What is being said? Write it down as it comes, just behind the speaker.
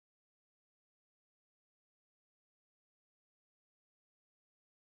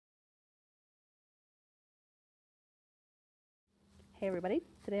Hey everybody,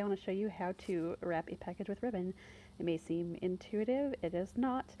 today I want to show you how to wrap a package with ribbon. It may seem intuitive, it is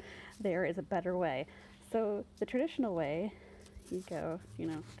not. There is a better way. So the traditional way, you go,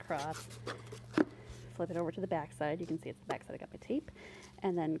 cross, flip it over to the back side. You can see it's the back side, I got my tape.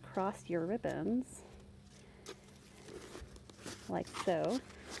 And then cross your ribbons like so,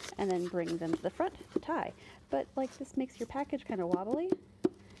 and then bring them to the front to tie. But like this makes your package kind of wobbly.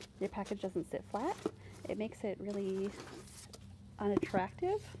 Your package doesn't sit flat. It makes it really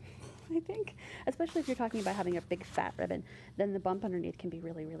unattractive, I think, especially if you're talking about having a big fat ribbon. Then the bump underneath can be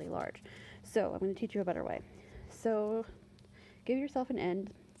really, really large. So I'm going to teach you a better way. So give yourself an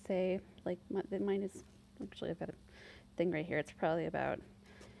end, say like mine is, actually I've got a thing right here, it's probably about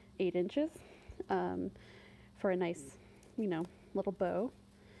 8 inches for a nice, little bow.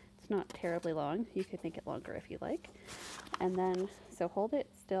 It's not terribly long. You could make it longer if you like. And then, so hold it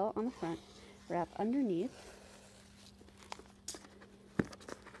still on the front, wrap underneath.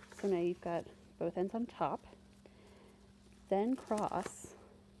 So now you've got both ends on top, then cross.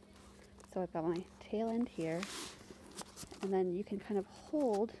 So I've got my tail end here, and then you can kind of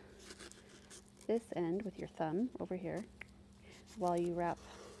hold this end with your thumb over here while you wrap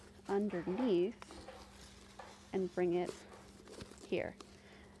underneath and bring it here.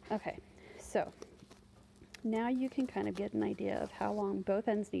 Okay, so now you can kind of get an idea of how long both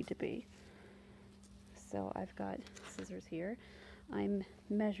ends need to be. So I've got scissors here. I'm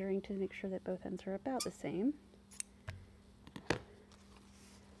measuring to make sure that both ends are about the same.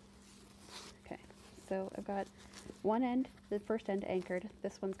 Okay, so I've got one end, the first end anchored.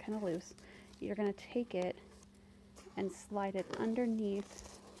 This one's kind of loose. You're going to take it and slide it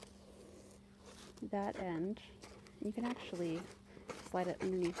underneath that end. You can actually slide it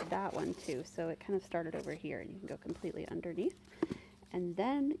underneath that one too, so it kind of started over here and you can go completely underneath. And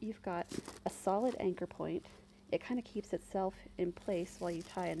then you've got a solid anchor point. It kind of keeps itself in place while you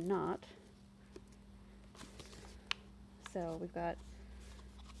tie a knot. So we've got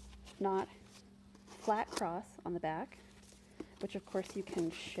knot, flat cross on the back, which of course you can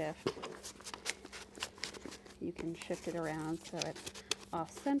shift. You can shift it around so it's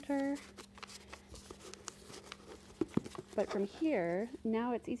off center. But from here,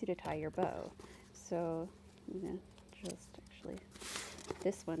 now it's easy to tie your bow. So I'm gonna just actually,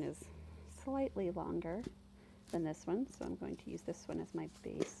 this one is slightly longer than this one, so I'm going to use this one as my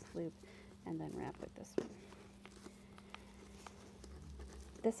base loop and then wrap with this one.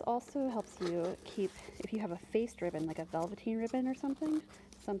 This also helps you keep, if you have a faced ribbon, like a velveteen ribbon or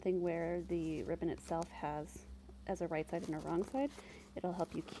something where the ribbon itself has a right side and a wrong side, it'll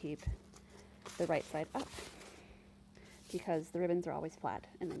help you keep the right side up because the ribbons are always flat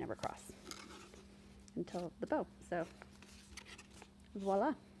and they never cross until the bow. So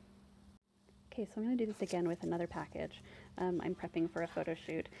voila. Okay, so I'm going to do this again with another package. I'm prepping for a photo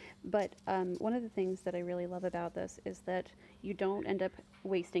shoot, but one of the things that I really love about this is that you don't end up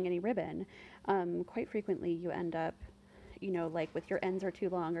wasting any ribbon. Quite frequently you end up, like with your ends are too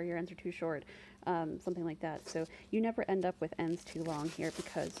long or your ends are too short, something like that. So you never end up with ends too long here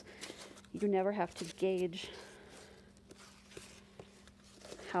because you never have to gauge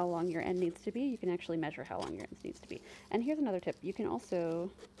how long your end needs to be. You can actually measure how long your ends needs to be. And here's another tip. You can also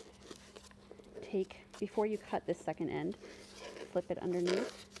take, before you cut this second end, flip it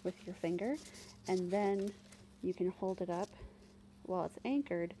underneath with your finger, and then you can hold it up while it's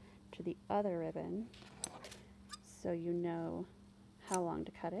anchored to the other ribbon so you know how long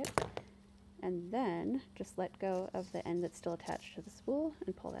to cut it, and then just let go of the end that's still attached to the spool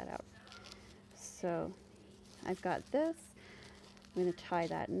and pull that out. So I've got this. I'm going to tie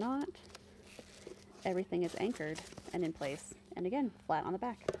that knot. Everything is anchored and in place, and again, flat on the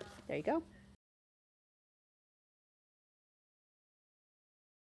back. There you go.